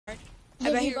I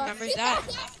bet he remembers that.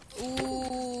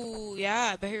 Ooh,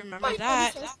 yeah, I bet he remembers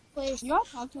that. You all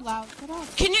talk too loud. Shut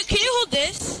up. Can you hold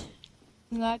this?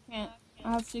 No, I can't.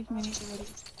 I have 6 minutes already.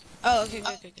 Oh, okay,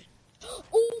 good.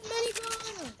 Oh,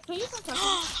 minigun! Can you come talk?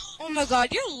 Oh my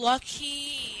god, you're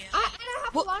lucky. I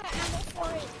have a lot of ammo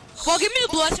for it. Well, give me the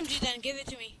blue SMG then. Give it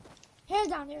to me. Here,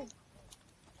 down here.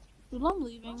 Dude, I'm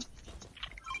leaving.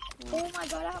 Oh my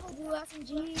god, I have a blue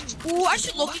SMG. Ooh, I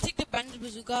should low-key take the Brandon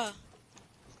bazooka.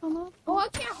 Come on. Oh, I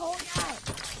can't hold that.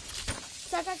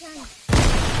 Check, I can.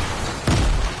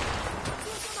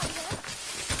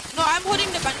 No, I'm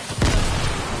holding the Brandon bazooka.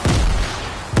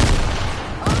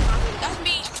 Oh, That's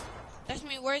me. That's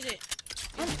me. Where is it?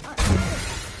 I'm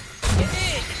Give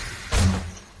it.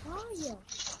 oh, yeah.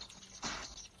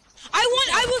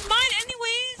 I was mine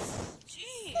anyways.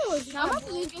 Jeez. Now I'm about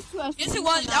to leave this to us. Yes, it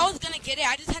was. I was gonna get it.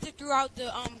 I just had to throw out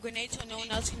the grenades so no one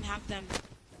else can have them.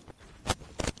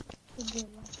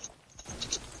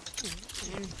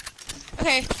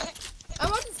 Okay. I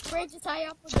want to spray to tie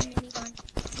up with the minigun.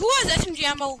 Who has SMG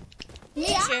ammo? Me, I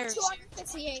have Shares.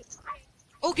 268.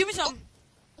 Oh, give me some.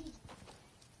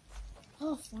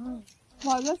 Oh, fine.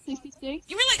 Wow, you have 66?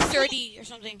 Give me like 30 or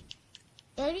something.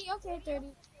 30? Okay, 30.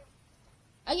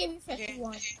 I give you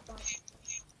 51.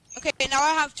 Okay, now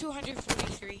I have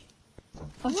 243.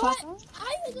 What? How are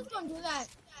you just gonna do that?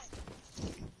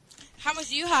 How much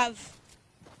do you have?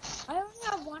 I only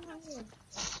have 100.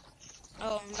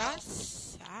 Oh, that's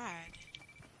sad.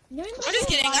 Give me I'm just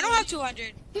kidding. I don't have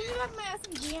 200. Give me like my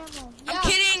SMG ammo. I'm Yeah.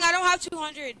 kidding. I don't have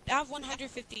 200. I have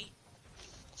 150.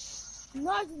 No,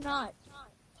 I do not.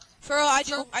 For real, I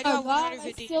do. I do have God, I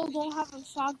 150. still don't have a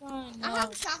shotgun. I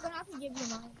have a shotgun. I can give you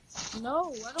mine.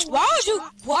 No, I don't Why would you?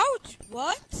 Why would you?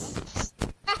 What?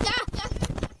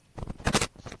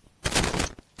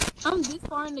 I'm this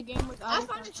far in the game without I a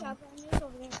found a shotgun. shotgun. It's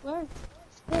over there. Where?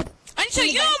 And so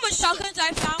you know how much shotguns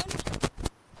I found?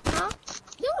 Huh?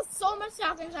 There was so much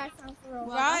shotguns I found for real.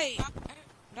 Right.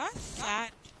 That's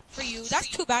sad for you. That's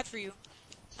too bad for you.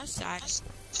 That's sad.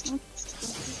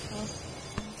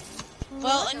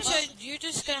 Well, Anisha, you're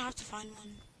just gonna have to find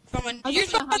one from an. You're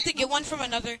just about to get one from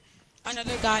another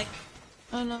guy.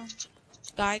 I know.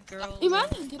 Guy, girl.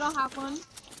 Imagine you don't have one.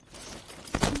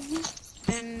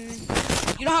 Then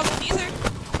you don't have one either.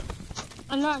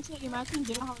 I know, I said imagine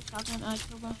you don't have a shotgun and I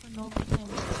killed one for no reason.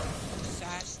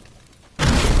 Sad.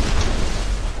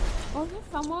 Oh, is there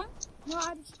someone? No,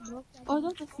 I just broke that. Oh,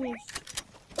 that's a fish.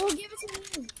 Oh, give it to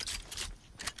me.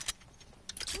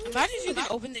 Imagine if you could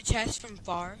open the chest from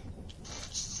far.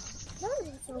 That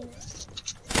was so.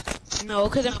 No,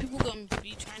 because then people gonna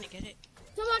be trying to get it.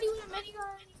 Somebody with a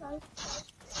minigun. Sorry.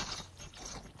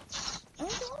 I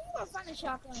don't want to find a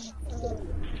shotgun.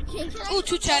 Can I Ooh,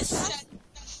 2 chests.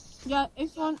 Yeah,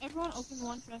 everyone open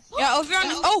one chest. Yeah, over on.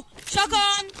 Oh,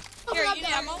 shotgun. Here, up you need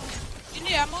there. ammo. You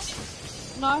need ammo.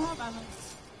 No, I have ammo.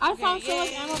 I found so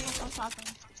much yeah, ammo yeah. for my shotgun.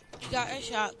 You got a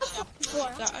shotgun. You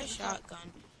got a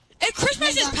shotgun. Hey,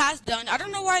 Christmas is past done. I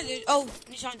don't know why. Oh,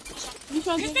 Nishan.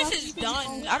 Christmas is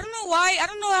done. I don't know why. I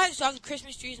don't know how to have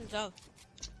Christmas trees and stuff.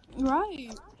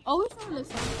 Right. Oh, it's from the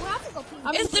summer. We'll have to go pee.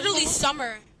 It's literally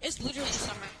summer. It's literally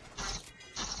summer.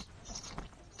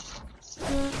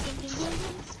 Dun,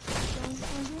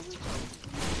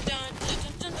 dun,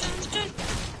 dun, dun, dun, dun,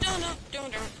 dun,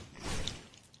 dun, dun.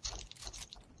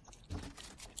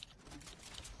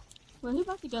 Well, he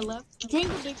about to get left. Drink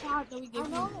the big pot that we give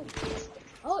him.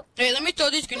 Oh, Wait, let me throw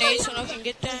these grenades so no one can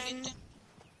get them.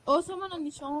 Oh, someone on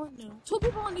the shore. No. 2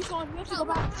 people on the shore. We have to go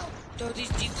back. Throw these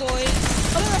decoys.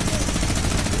 Oh, they're right there.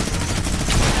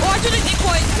 Oh, I threw the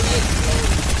decoys.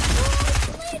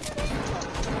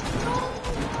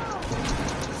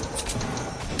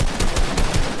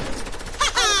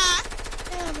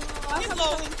 He's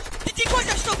low. The decoys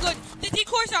are so good. The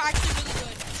decoys are actually really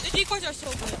good. The decoys are so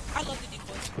good. I love the decoys.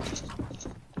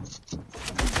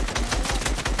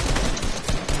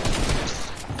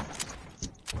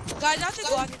 Guys, I have to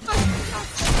go out here.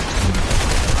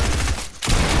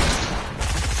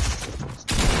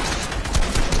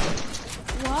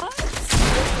 What?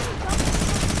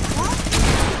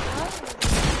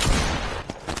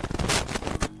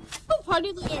 What?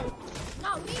 Party leader.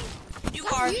 not me. You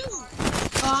are.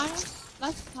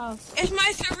 That's tough. It's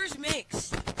my server's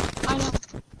mix. I know.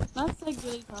 That's like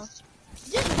really tough.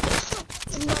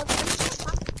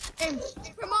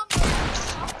 Come on.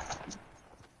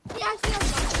 Yeah, she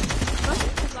has What's the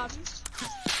lobby?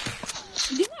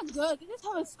 These are good. They just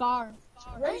have a scar.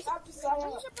 Right? You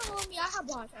should promote me. I have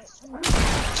bots. I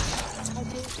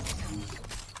do.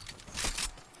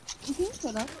 You can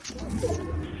shut up.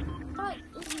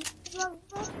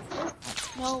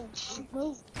 No.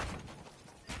 No.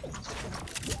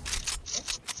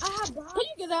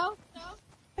 Get out.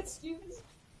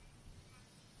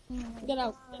 Get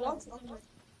out.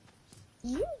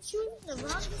 You choosing the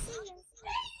wrong decision.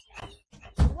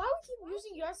 Why would you keep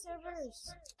using your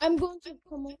servers? I'm going to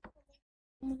promote.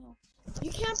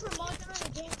 You can't promote them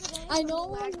on the game today. I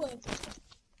know.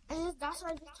 And that's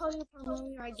why I just told you to promote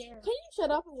it right there. Can you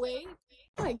shut up and wait?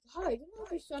 Oh my god, I didn't know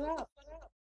if you shut up.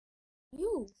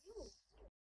 You.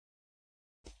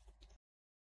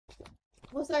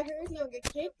 Once I heard you get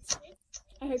kicked,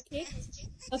 I heard kicked.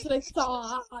 That's what I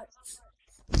thought.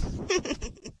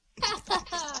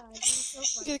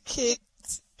 Get kicked.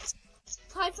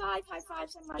 High five,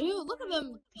 somebody. Ew, look at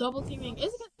them double teaming.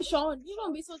 It's gonna be Sean. You're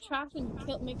gonna be so trash and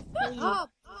make kill you. Oh,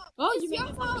 Oh, it's you your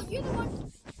made fault. You're the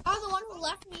one. I'm the one who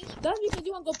left me. That's because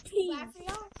you wanna go pee. Back for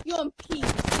y'all. You wanna pee.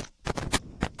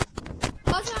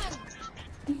 Listen.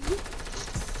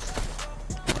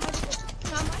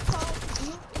 Not my fault.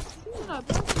 Shut up.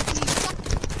 You have to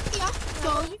pee. Yeah.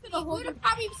 So you should have You hold would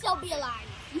probably still be alive.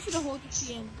 You should have hold your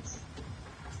pee in.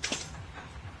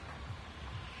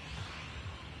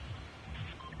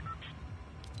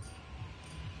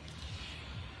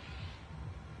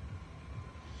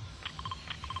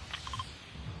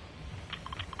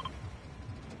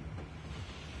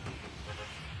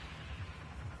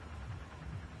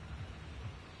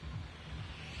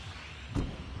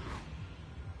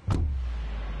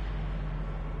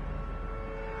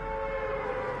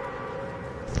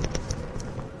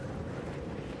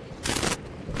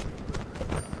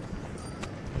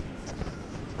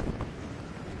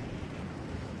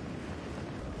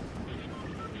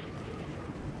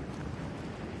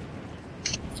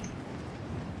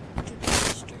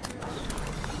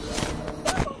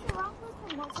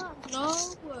 No.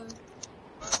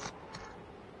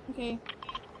 Okay.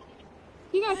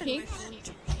 You got kicked.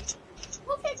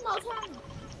 Who picked Motown?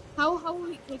 How will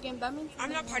he kick him? That means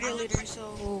I'm not party leader, so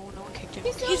no one kicked him.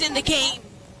 He's still He's in the game.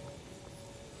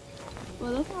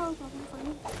 Well, that's what I was talking for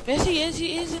you. Yes, he is.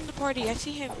 He is in the party. I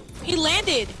see him. He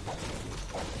landed.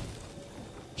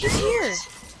 He's here.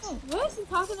 Oh, what is he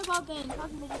talking about then?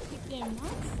 Talking about just kicked him.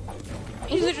 What?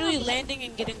 He's literally landing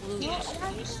and getting loot. Yeah,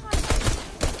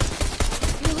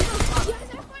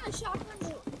 a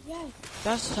shotgun. Yes.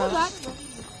 That's So tough.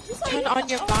 bad. Turn on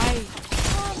your mic.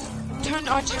 Turn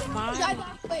on your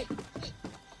mic. Wait,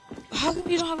 How come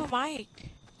you don't have a mic?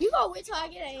 you go wait till I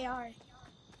get an AR.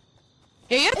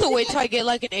 Yeah, you have to wait till I get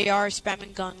like an AR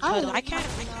spamming gun, cause Oh. I can't.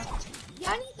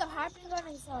 Yeah, I need the harping gun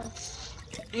and stuff.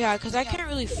 Yeah, cause I can't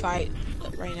really fight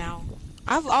right now.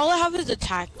 All I have is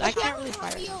attack. I can't really I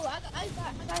fight.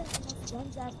 got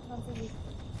guns that come for me.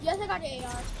 Yes, I got the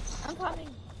AR. I'm coming.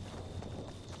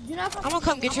 Do not I'm gonna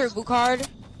come get your boot card.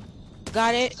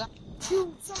 Got it.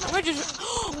 Shoot, I'm gonna just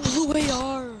blue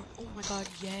AR. Oh my god,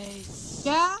 yes.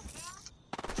 Yeah.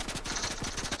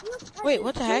 Wait,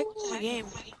 what the heck? My game.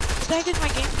 What the heck is my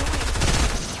game doing?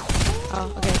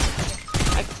 Oh, okay.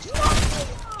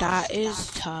 That is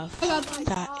tough.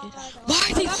 That is. Why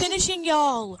are they finishing,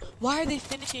 y'all? Why are they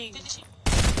finishing?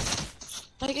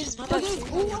 Like it's not that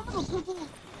serious.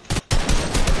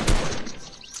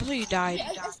 So you died.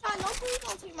 It's fine. No, please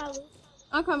don't take my loot.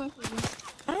 I'm coming for you.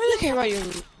 I don't really care about your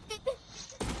loot.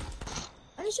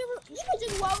 You should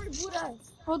just wall reboot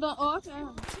us. Hold on. Oh, okay.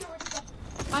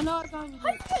 I know I got you.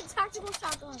 How do you get a tactical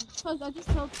shotgun? Because I just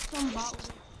killed some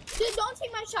bot. Dude, don't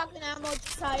take my shotgun ammo,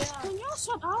 Josiah. Can y'all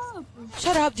shut up?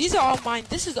 Shut up. These are all mine.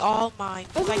 This is all mine.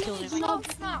 I killed him. No,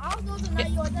 it's not. All those are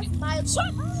not yours. That's my. Shut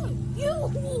up!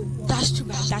 You! That's too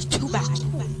bad. That's too bad.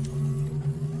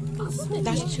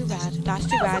 That's too bad. That's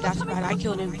too bad. That's too bad. I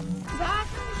killed him. Back.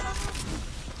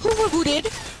 Who rebooted?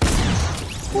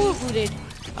 Who rebooted?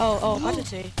 Oh, about to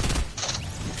say.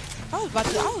 I was about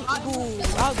to. Yeah,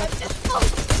 I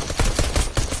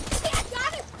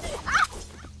got it! Ah!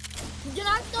 Did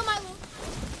not steal my loot.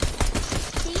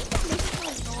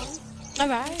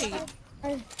 Alright.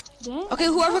 Damn. Okay,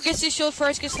 whoever gets this shield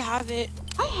first gets to have it.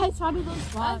 I headshotted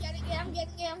those I'm bots.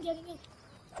 getting it.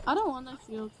 I don't want that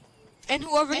shield. And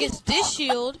whoever gets this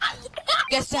shield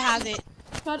gets to have it.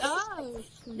 Shut up.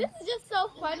 This is just so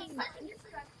funny.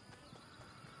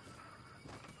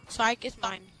 Psych, it's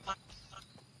mine.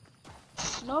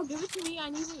 No, give it to me. I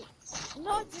need it.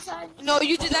 No, Josiah. No,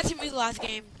 you did that to me the last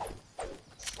game.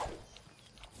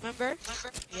 Remember?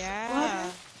 Yeah.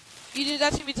 You did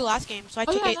that to me the last game, so I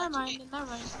Oh took yeah, it. never mind.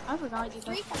 I forgot I did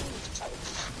that.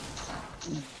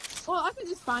 Well, I can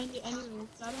just find it anyway,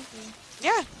 so I don't care.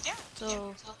 Yeah.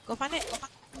 So, go find it.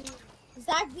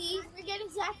 Zach B. We're getting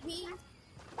Zach B.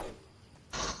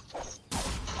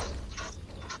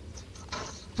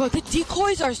 But the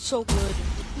decoys are so good.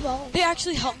 Well, They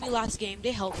actually helped me last game.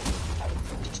 They helped me.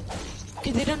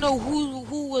 Cause they don't know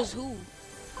who was who.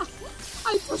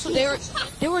 So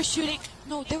they were shooting.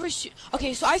 No, they were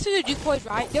okay, so I threw the decoys,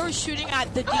 right? They were shooting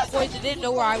at the decoys. They didn't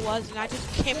know where I was, and I just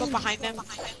came up behind them.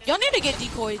 Y'all need to get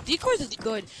decoys. Decoys is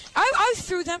good. I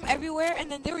threw them everywhere,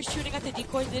 and then they were shooting at the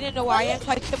decoys. They didn't know where I am,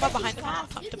 so I came up behind them and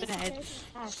punched them in the head.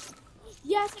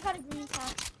 Yes, I got a green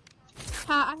hat.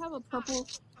 I have a purple.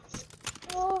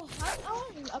 Oh, I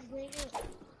want to upgrade it.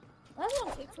 That's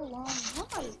gonna take too long.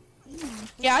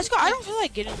 Yeah, I don't feel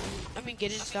like getting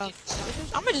stuff.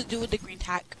 I'm gonna just do with the green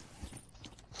tack.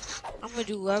 I'm gonna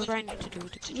do whatever I need to do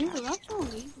with the green tack. That's so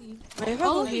lazy. But if I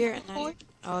go here and then...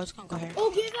 Oh, it's gonna go here. Oh,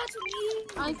 give that to me!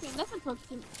 I think that's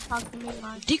approximately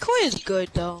mine. Decoy is good,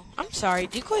 though. I'm sorry,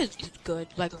 decoy is good.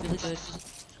 Like, really good.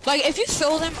 Like, if you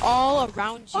throw them all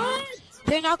around you,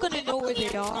 they're not gonna know where they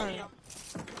are.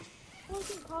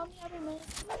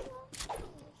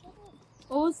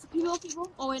 Oh, it's people?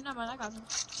 Oh, wait, never mind, I got them.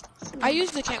 I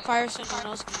use the campfire so no one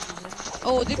else can use it.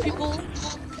 Oh, the people...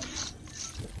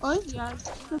 Oh, yeah, it's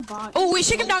a bot. Oh, wait,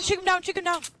 shake him down, shake him down, shake him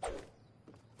down!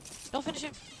 Don't finish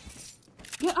him.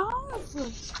 Get off!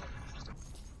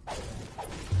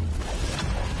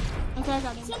 Okay, I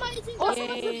got him. Somebody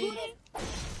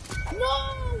No!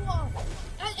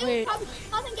 Wait.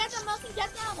 Nothing, get them, nothing,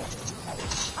 get them!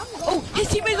 Oh, his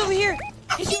teammate's over here!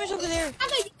 His teammate's over there! I'm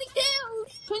gonna get the kill!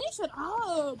 Can you shut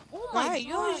up? Oh my god.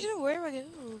 You always do, where am I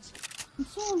going? I'm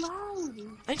so loud.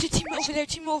 I need a team over there,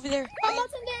 team over there. I'm not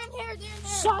in there, they're in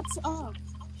there. Shut up.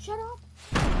 Shut up.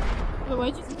 Wait,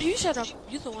 why'd you You shut up.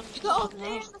 You're the one. Go over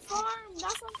there in the farm.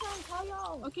 That's what I'm trying to tell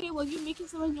y'all. Okay, well, you're making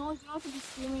so much noise. You don't have to be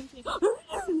screaming.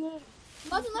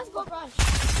 Let's go rush.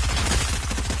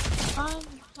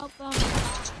 Help them.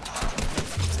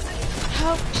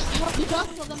 Help. You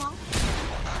just kill them off.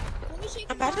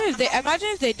 Imagine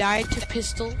if they died to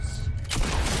pistols.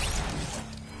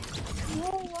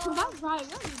 So that's right.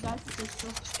 Where did that pistol?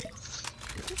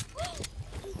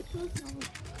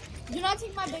 Do not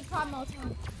take my big car,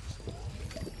 Motown.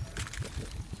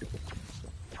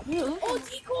 Oh,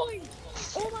 decoy!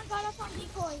 Oh my god, I found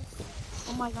decoy.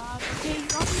 Oh my god. Okay, you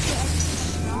don't need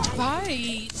to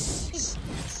Right.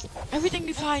 Everything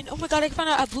you find. Oh my god, I found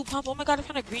a blue pump. Oh my god, I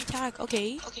found a green tag.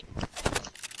 Okay.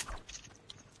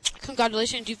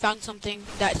 Congratulations, you found something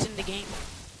that's in the game.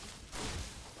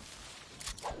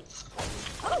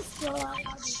 I'm still out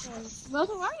of decoys.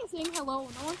 Milton, why are you saying hello?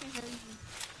 No one can hear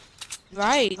you.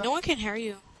 Right, no one can hear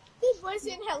you. This boy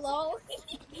saying hello.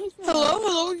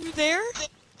 Hello, are you there?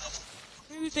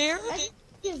 Are you there?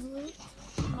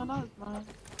 No, that was mine.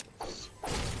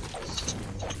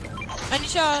 I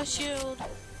need a shield.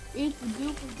 It's do,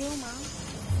 man.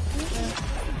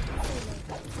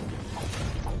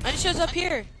 I need shields up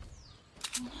here.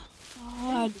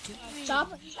 God. Stop.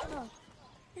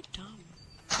 You're dumb.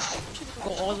 You should go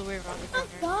all the way around the corner.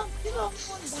 Stop.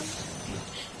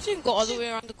 You can go all the way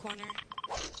around the corner.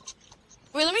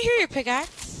 Wait, let me hear your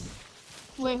pickaxe.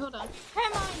 Wait, hold on. Hey,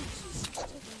 mine.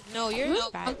 No, you're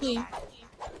bad. Okay. Oh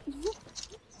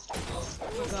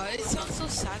my god, it sounds so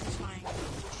satisfying.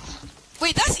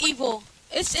 Wait, that's evil.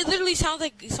 It literally sounds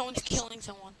like someone's killing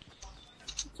someone.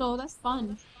 So that's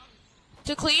fun.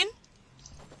 To clean?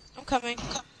 I'm coming.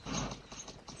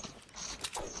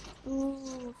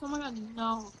 Ooh, someone got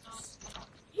no.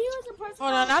 He was a person.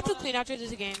 Hold on, not to clean after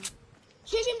this game.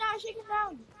 Shake him down, shake him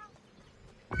down.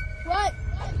 What?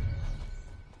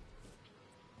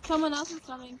 Someone else is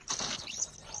coming.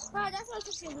 Right, that's what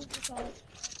I should do this side.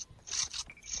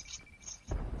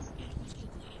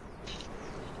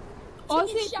 Oh,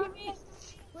 he shot me.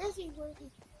 Where is he?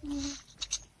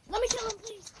 Let me kill him,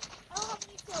 please. I don't have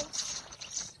any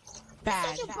kills.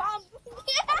 Bad. Such a bomb.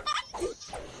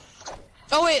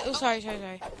 Oh wait, oh sorry.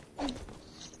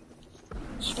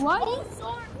 What? Oh,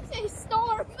 storm. You say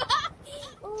storm.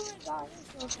 Oh my god,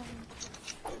 that's so funny.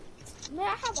 Man, I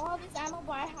have all this ammo,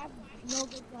 but I have no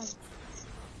good guns.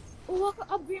 Oh, I can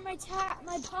upgrade my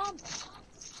pump.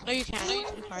 No, you can't.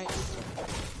 You're right.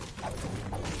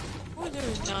 Oh, there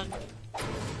is none.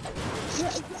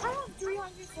 Yeah, I have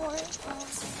 300 for it.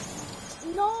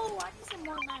 No, I need some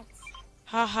more mats.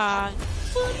 Haha.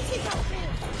 So let me take that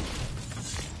fish.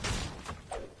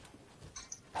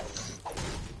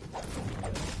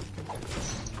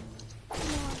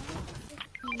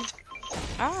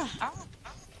 Ah.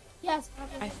 Yes,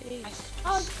 I face.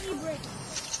 oh, it's a brick.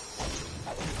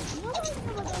 Nobody's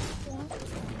never done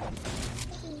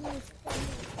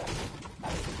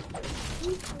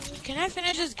this. Can I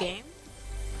finish this game?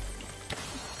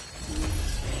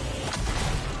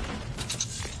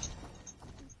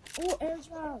 Oh,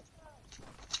 airdrop.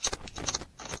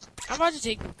 I'm about to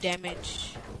take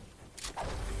damage.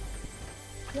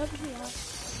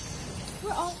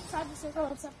 We're all inside the circle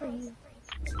except for you.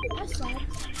 That's sad.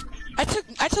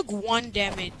 I took 1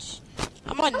 damage.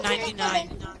 I'm on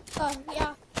 99.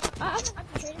 Yeah. I'm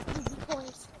trading for the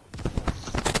decoys.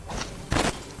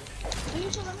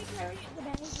 Let me carry the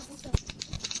bandages and stuff.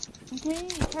 Okay,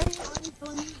 carry it on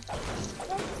for me.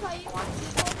 That's why you want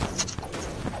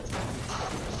decoys.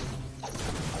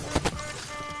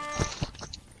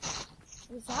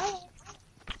 You're silent.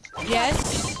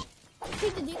 Yes.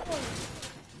 Take the decoys.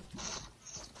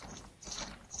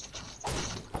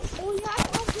 Oh yeah, I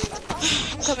can't do that.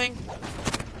 I'm coming.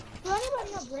 Do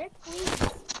anybody have brick, please?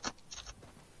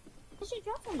 I should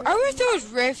drop some brick. I wish there was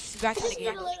rifts back I in the just need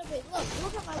game. a little bit.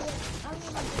 Look at my brick. I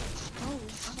need my brick. Oh,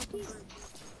 I have a bird.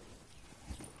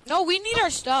 No, we need our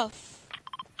stuff.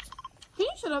 Can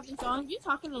you shut up, John? You're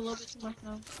talking a little bit too much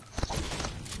now.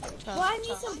 Well, I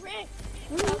need some brick.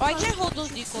 Oh, I can't hold those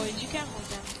decoys. You can't hold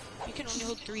them. You can only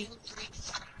hold 3.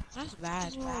 That's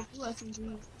bad. Oh, do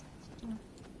SMG.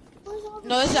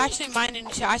 No, this is actually mine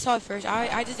and shit. I saw it first.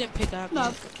 I just didn't pick it up. No,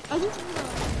 yet. I just need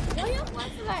a... No, you have one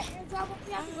for that airdrop.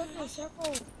 We have to go through a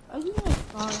circle. I just need a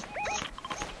star.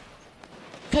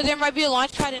 Cause there might be a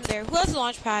launch pad in there. Who has a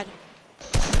launch pad?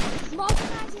 Most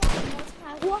times you have a most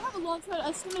times. Oh, I have a launch pad.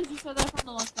 As soon as you said that, I found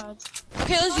the launch pad.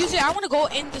 Okay, let's use it. I want to go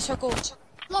in the circle.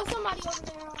 Look, somebody over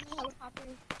there on the helicopter.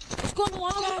 Let's go in the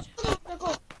launch pad.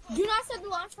 Circle. Do not set the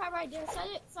launch pad right there. Set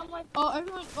it somewhere. Oh,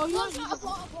 everyone... Oh, you want to use a it?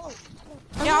 boat.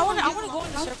 Yeah, I want to go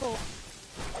in the circle.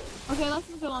 Okay, let's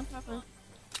use the launch pad first.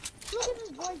 Look at this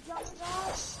boy jumping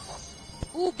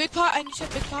off. Ooh, big pot. I need to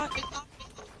big pot.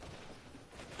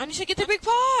 I need to get the big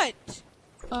pot.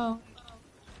 Oh.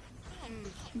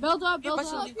 Hmm. Build up, You're build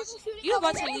about to up. leave, you're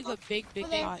about to leave a big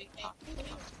pot.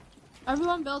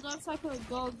 Everyone build up so I could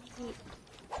go use it.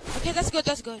 Okay, that's good.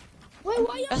 That's good. Wait,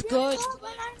 why you That's good.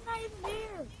 When I'm not even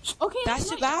there. Okay, That's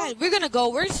too bad. We're gonna go.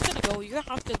 We're just gonna go. You're gonna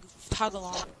have to toggle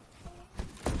on.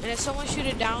 And if someone shoot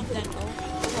it down, then go.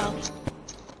 Well,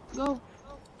 Go.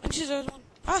 and she's the other one.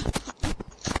 Ah.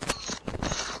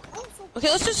 Okay,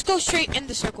 let's just go straight in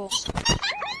the circle.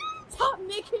 Stop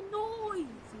making noise.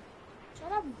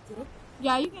 Shut up, you dick.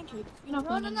 Yeah, you can kick. You're not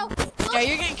playing No. Yeah,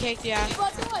 you're getting kicked. Yeah,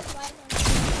 But do it, right?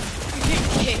 you're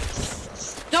getting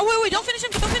kicked. No, wait. Don't finish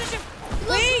him. Don't finish him.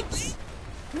 Wait.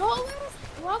 No,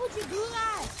 why would you do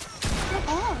that?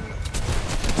 Oh.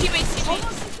 Teammates.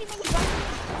 Almost 15 minutes running.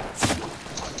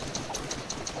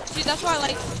 See, that's why I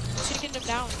like shaking them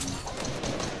down.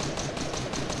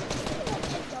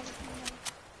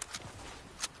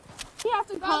 You have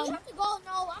to Bro, come. you have to go.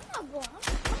 No, I'm not going.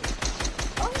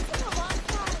 Oh, he's taking a launch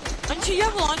pad. Aren't you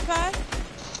have a launch pad?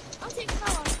 I'm taking my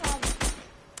launch pad.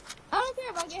 I don't care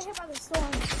if I get hit by the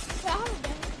storm. But I have a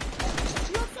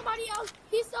bandage. Look, somebody else.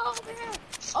 He's still over there.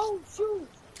 Oh, shoot.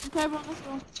 Okay, everyone, let's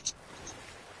go.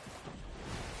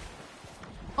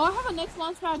 Oh, I have a next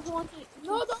launch pad. Who wants it?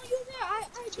 No, don't use it. I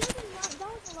didn't. That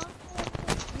was a launch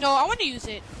pad. No, I want to use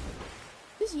it.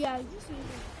 Just use it.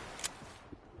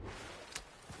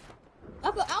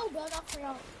 I'll build up for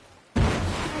y'all.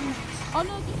 Oh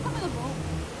no, just come in the boat.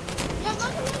 Yeah,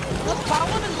 not the Look, one. but I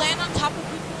want to land on top of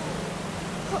people.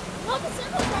 No, the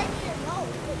circle's right here.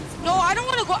 No, I don't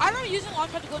want to go. I'm not using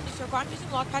launch pad to go in the circle. I'm using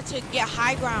launch pad to get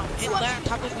high ground and land on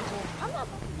top of people. I'm not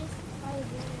going to this fire.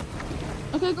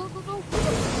 Okay, go.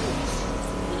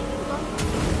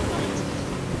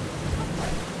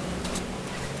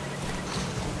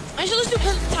 I should just do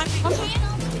perfect timing.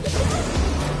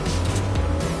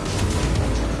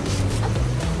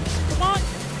 Come on.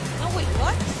 No, wait,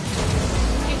 what?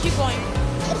 Okay, keep going.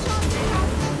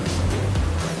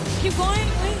 Keep going,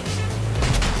 wait.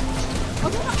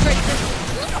 Great.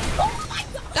 Oh my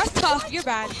god! That's tough, you're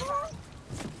bad.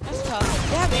 That's tough.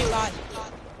 They have aimbot.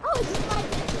 Oh, this is my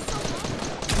this is so bad.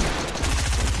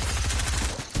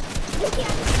 You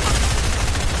can't.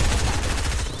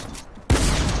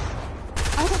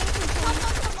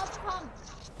 Come.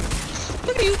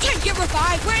 Look at you, can't get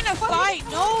revived. We're in a fight.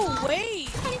 No, wait.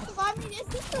 How do you survive me?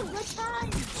 This is a good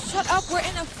time. Shut up, we're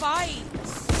in a fight.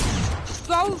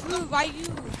 Bro, we revive you.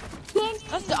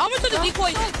 I'm gonna throw the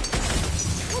decoys.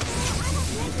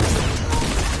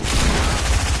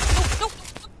 No.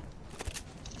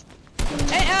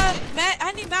 Hey, Matt,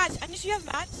 I need mats. I need you have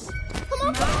mats. Come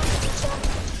on.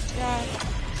 Yeah.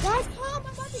 Guys, come. I'm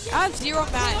about to get I have 0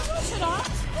 mats.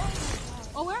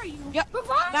 Oh, where are you? Yep.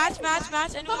 Revive.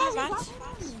 Mats. Anyone have mats?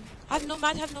 I have no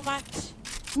mats.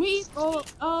 Me? Oh,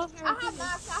 I have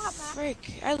maps.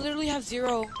 Frick, I literally have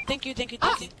 0. Thank you.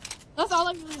 that's all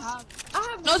I really have. I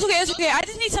have No, it's okay. I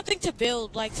just need something to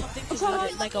build, like something to build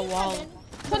it, like a wall.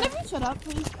 Can everyone shut up,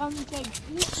 please? Okay,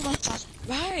 you need to launch pad.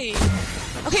 Right.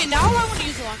 Okay, now I want to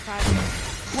use the launch pad.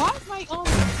 Why is my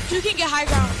You can get high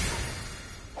ground.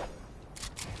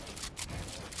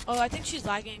 Oh, I think she's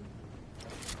lagging.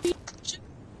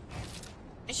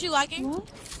 Is she lagging? What?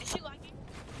 Is she lagging?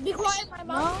 Be quiet, my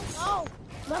mom. No.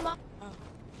 My mom. Oh.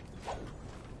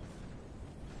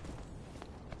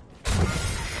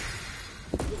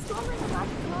 He's storming the back.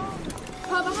 No.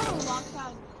 Pop, I have a long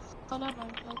time. Oh, never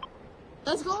mind.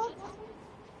 Let's go.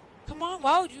 Come on,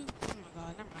 why would you? Oh my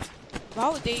god, never mind. Why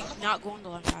would they not go on the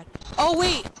launch pad? Oh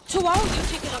wait, so why would you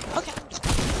take it up? Okay.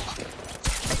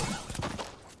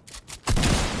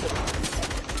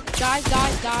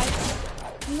 Guys.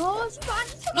 No, she got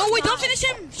it. No, wait, don't finish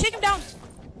him. Shake him down.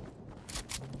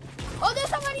 Oh, there's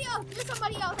somebody else.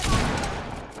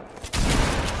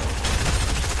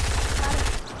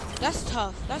 That's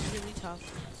tough. That's really tough.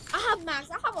 I have max.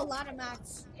 I have a lot of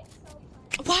max.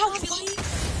 Wow, really?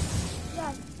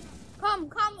 Yeah. Come.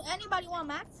 Anybody want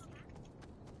max?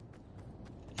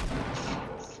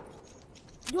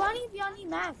 Do any of y'all need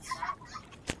max?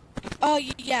 Oh,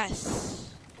 yes.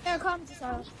 Here, come,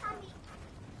 Sarah.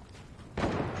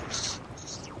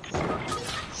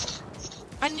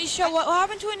 Anisha, what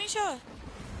happened to Anisha?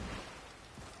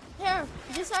 Here,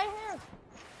 just right here.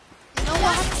 No,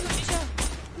 what happened to Anisha?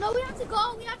 No, we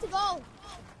have to go.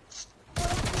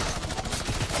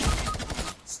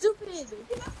 Stupid.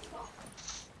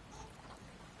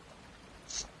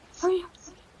 Hurry up.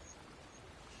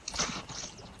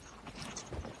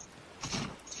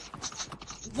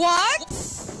 What?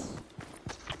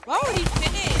 Why would he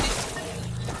finish?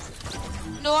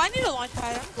 No, I need a launch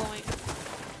pad. I'm going.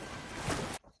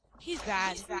 He's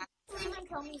bad. Please don't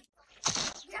kill me.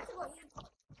 We have to go in.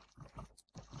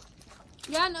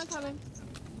 Yeah, no coming.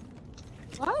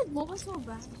 Why is mobile so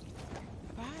bad?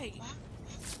 Right.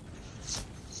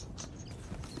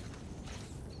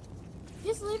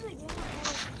 Just leave the game.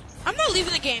 I'm not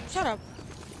leaving the game. Shut up.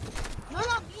 No,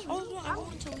 not me. Oh, I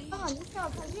want to leave. Come on, let's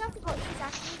go. We have to go eat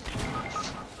actually.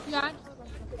 Yeah, I know.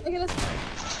 Okay, let's.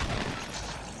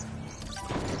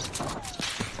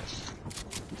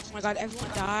 Oh my god,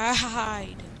 everyone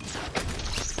died.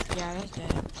 Yeah, that's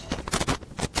dead.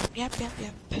 Yep.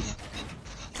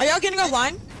 Are y'all gonna go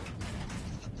line?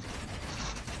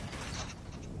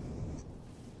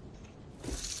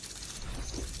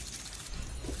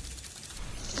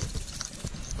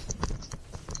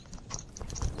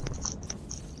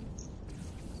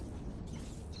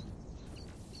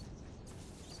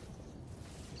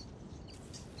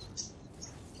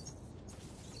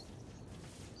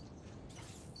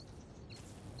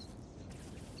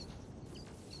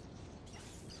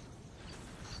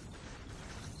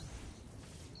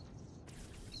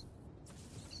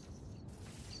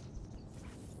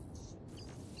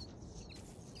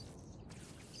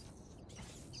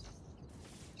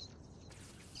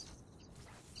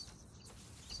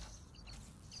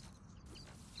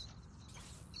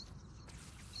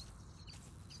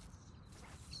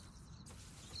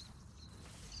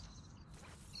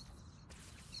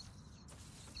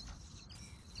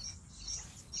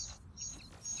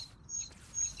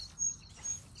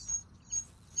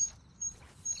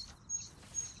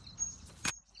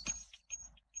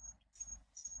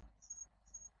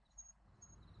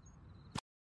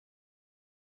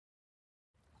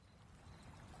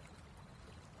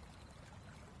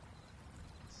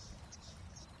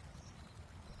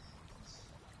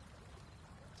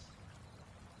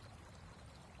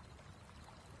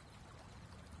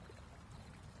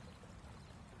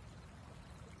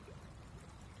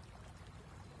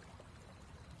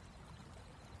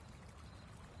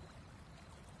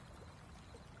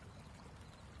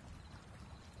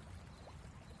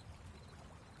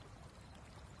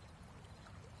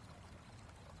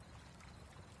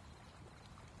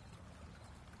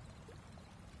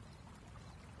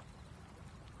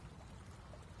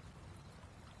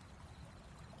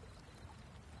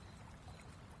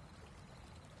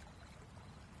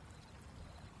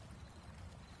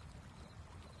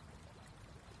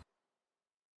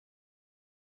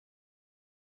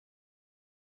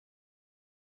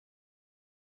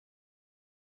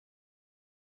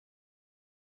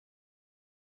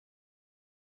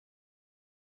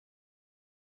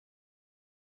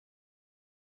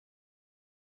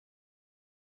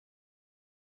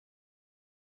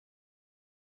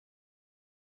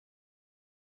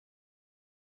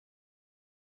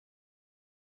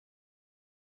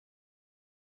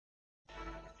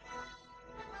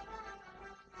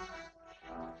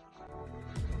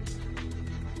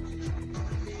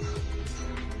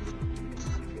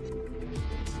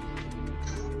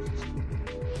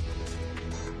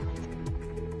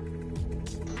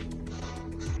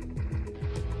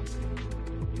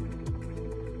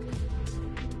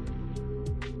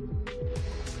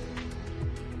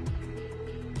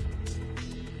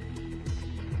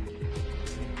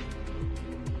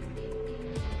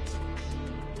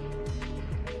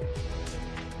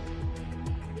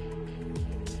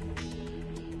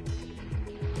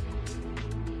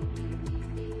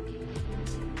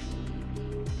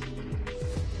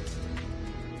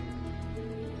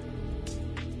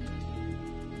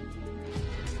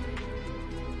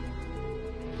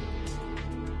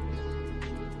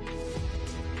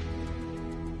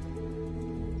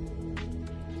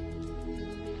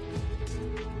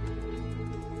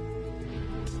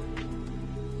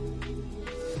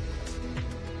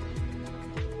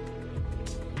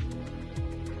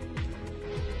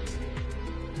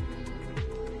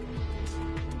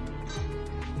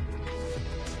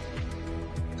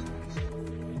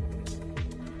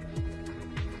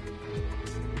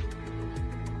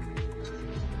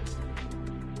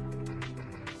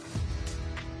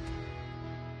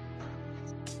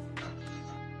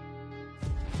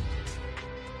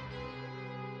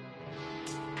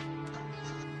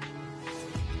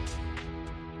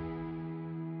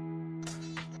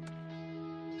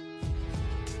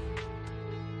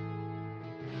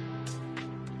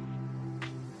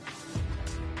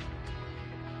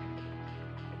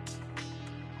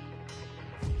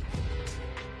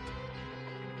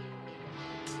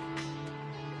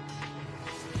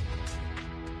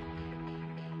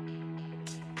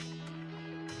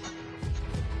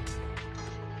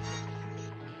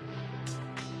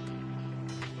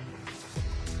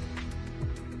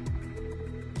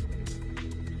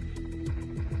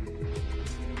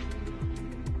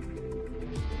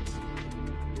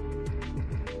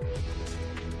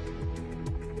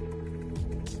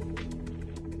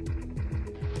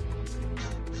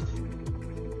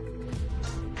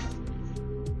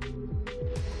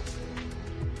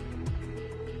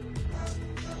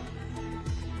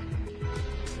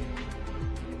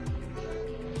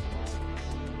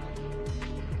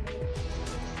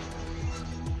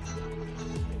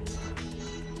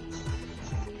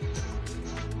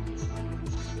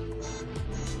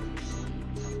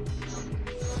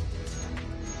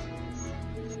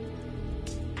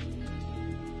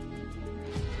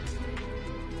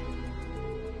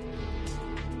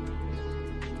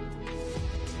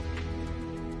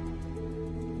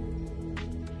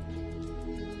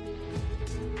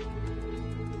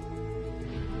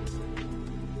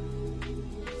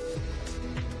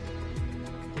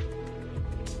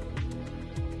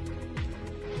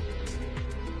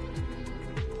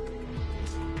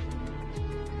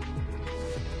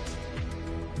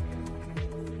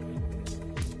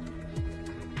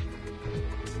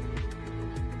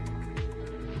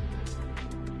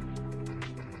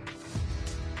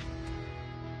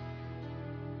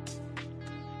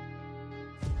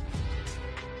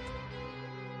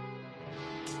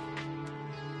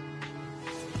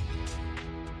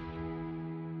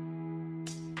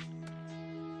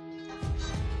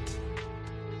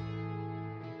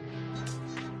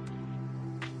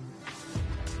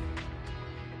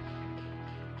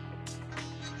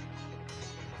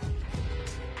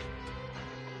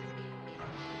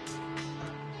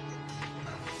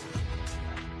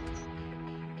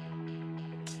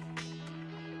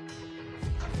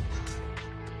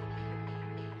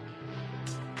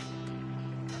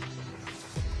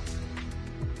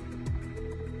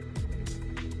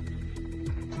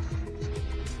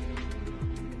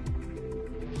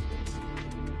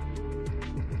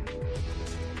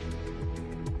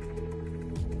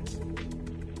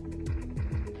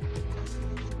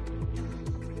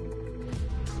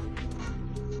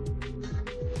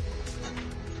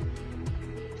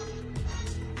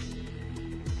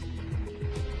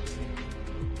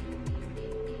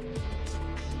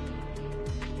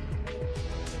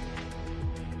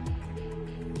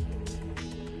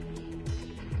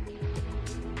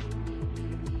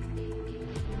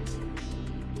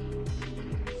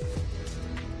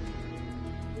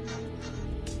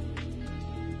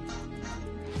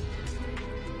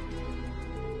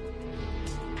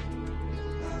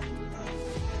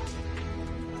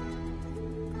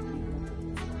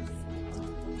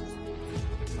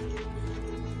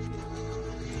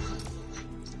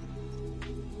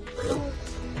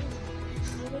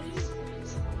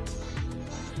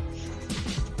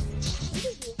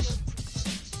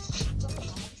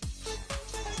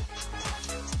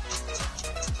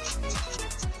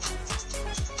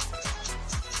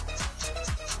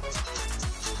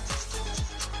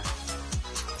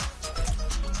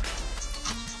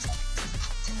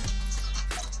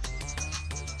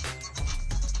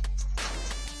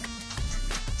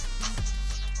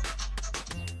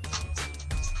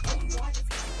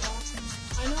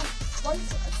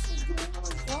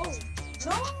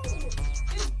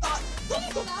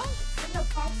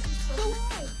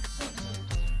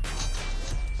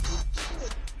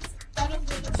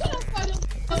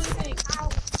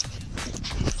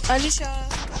 Anisha.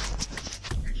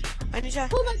 Anisha.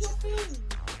 Pull back your thing.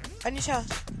 Anisha.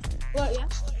 What, yeah?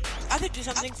 I have to do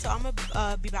something, so I'm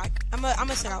gonna be back. I'm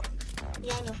gonna sit out.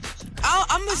 Yeah, I know.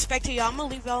 I'm gonna spectate y'all. I'm gonna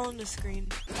leave y'all on the screen.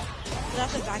 I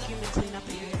have to vacuum and clean up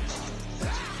in here.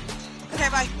 Okay,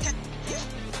 bye.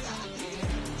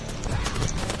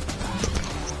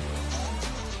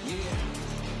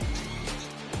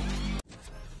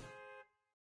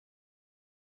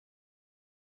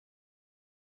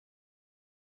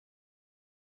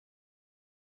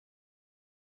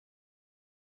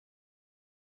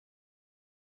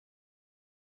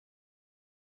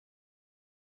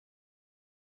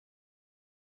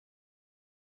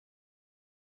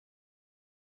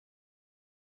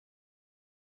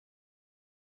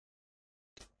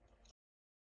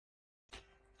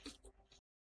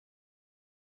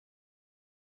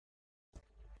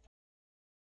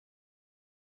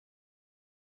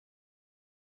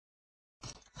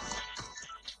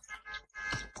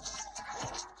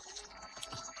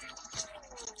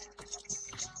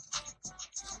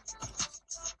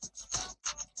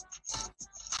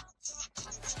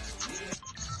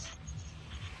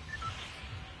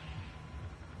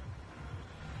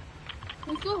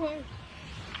 I'm still here.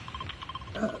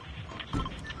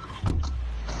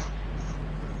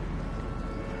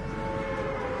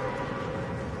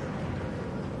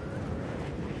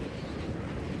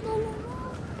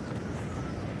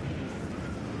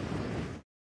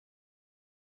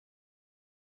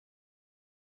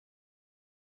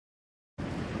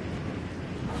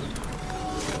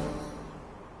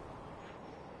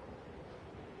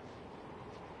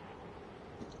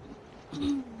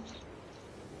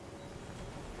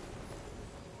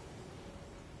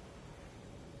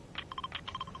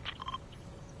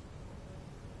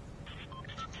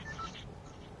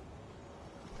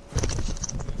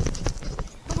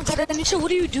 Oh my god, Anisha,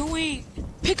 what are you doing?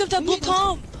 Pick up that blue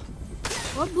pump.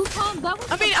 What blue pump? That was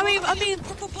I mean,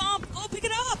 purple pump. Go pick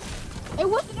it up. It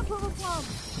wasn't a purple pump.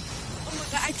 Oh my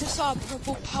god, I just saw a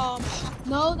purple pump.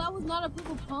 No, that was not a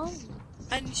purple pump.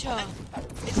 Anisha,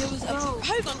 if it was No.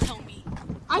 how you gonna tell me?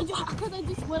 Because I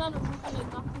just went on a roof and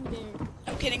there's nothing there.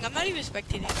 I'm kidding. I'm not even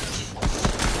spectating.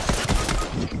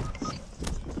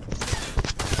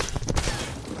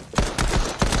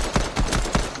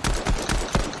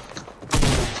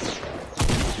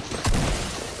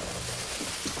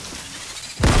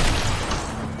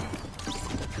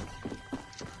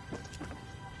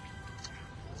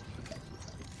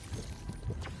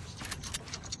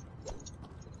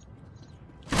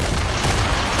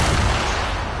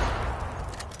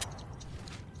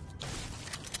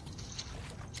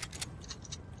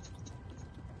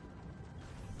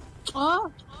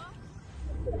 Oh.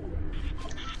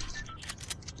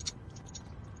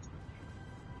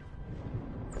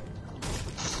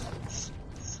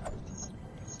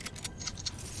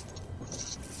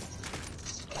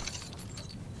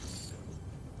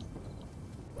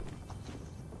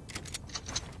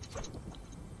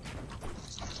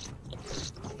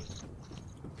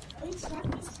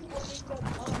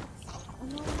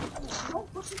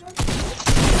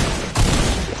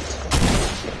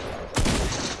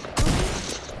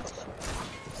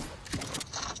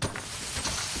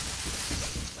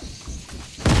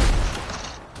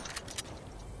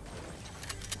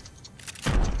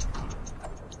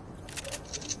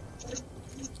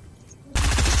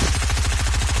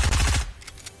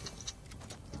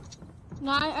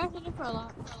 No, I did it for a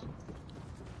lot.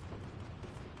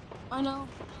 I know.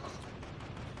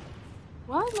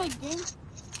 Why is my game?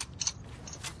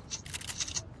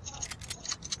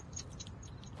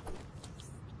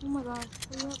 Oh my god,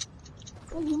 hurry up.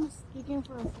 My game was sticking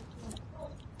for a second.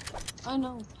 I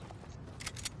know.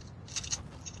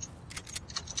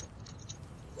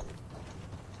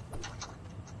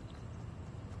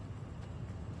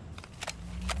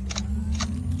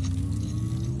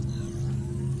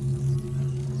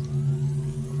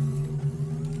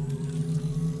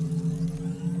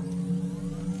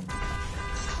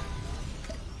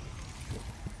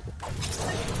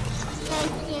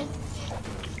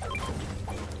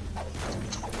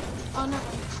 Oh no.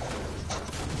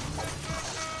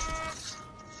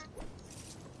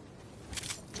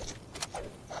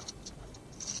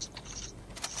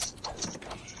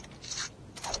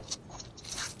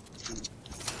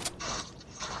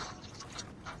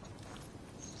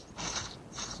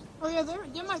 Oh yeah,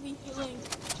 there might be healing.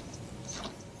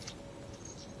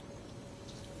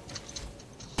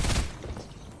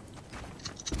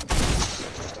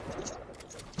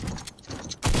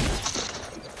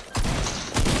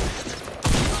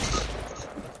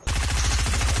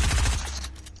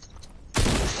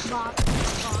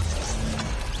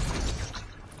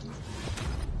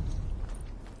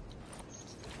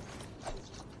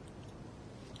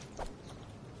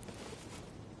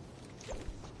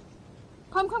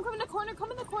 Come in the corner,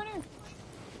 come in the corner.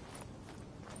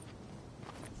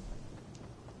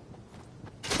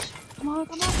 Come on.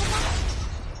 Come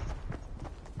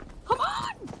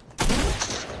on!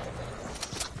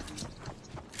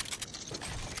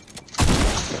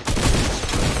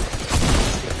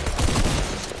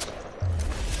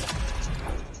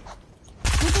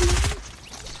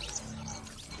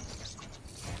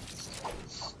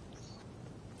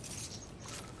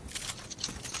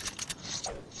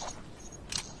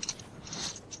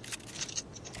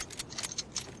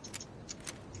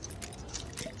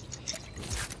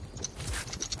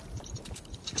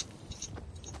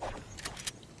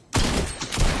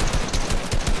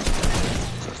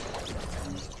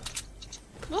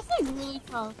 That's like really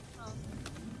tough.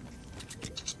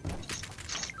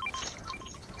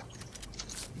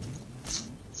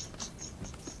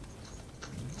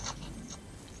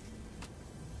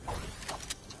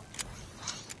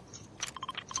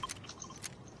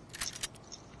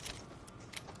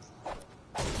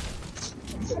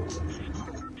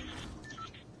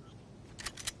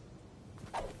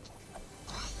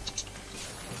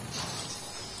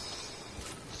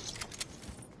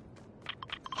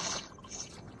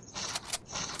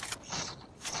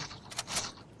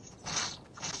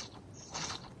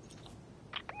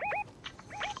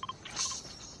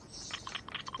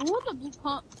 What the blue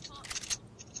pump?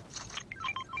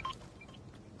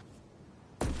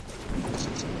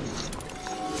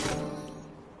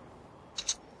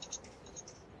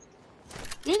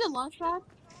 You need the launch pad?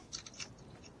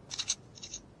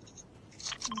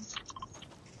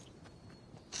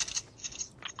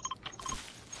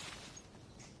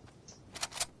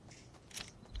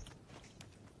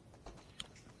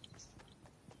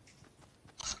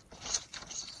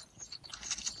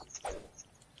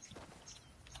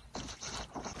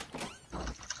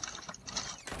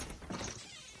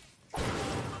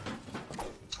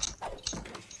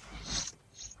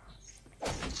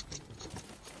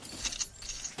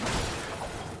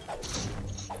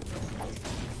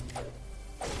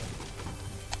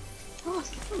 Oh,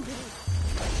 it's so good.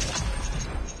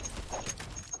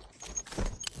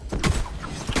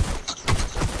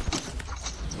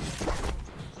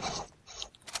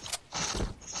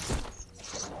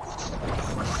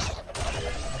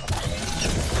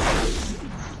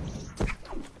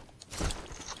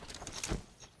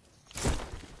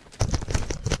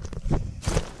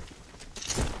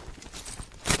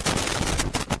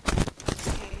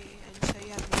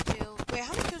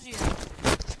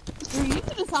 You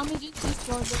could have told me just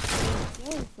destroy this place.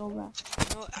 That is so bad.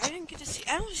 No, I didn't get to see. I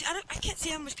can't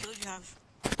see how much kills you have.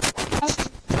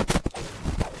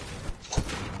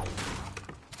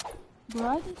 Bro,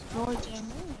 I destroyed them.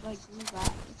 It was like really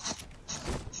bad.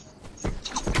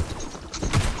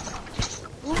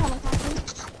 Oh, helicopter.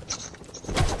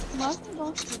 Must have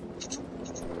gone to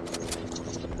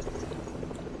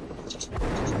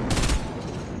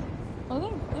Oh, they're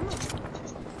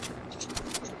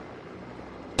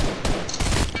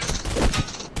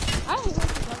I hate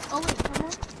that. Oh, wait, come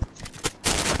on.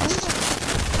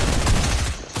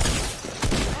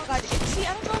 Oh god, see, I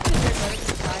don't know if they're better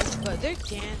than guys, but they're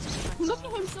dancing. Look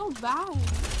at him so bad.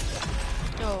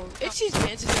 No, Itchy's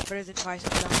dances are better than Twice.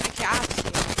 Okay, I have to say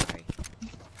it. Sorry.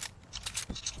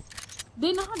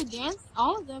 They know how to dance.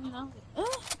 All of them know.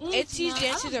 Itchy's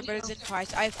dances are better than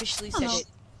Twice. I officially said it.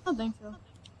 I don't think so.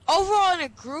 Overall, in a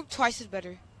group, Twice is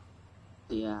better.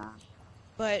 Yeah.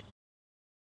 But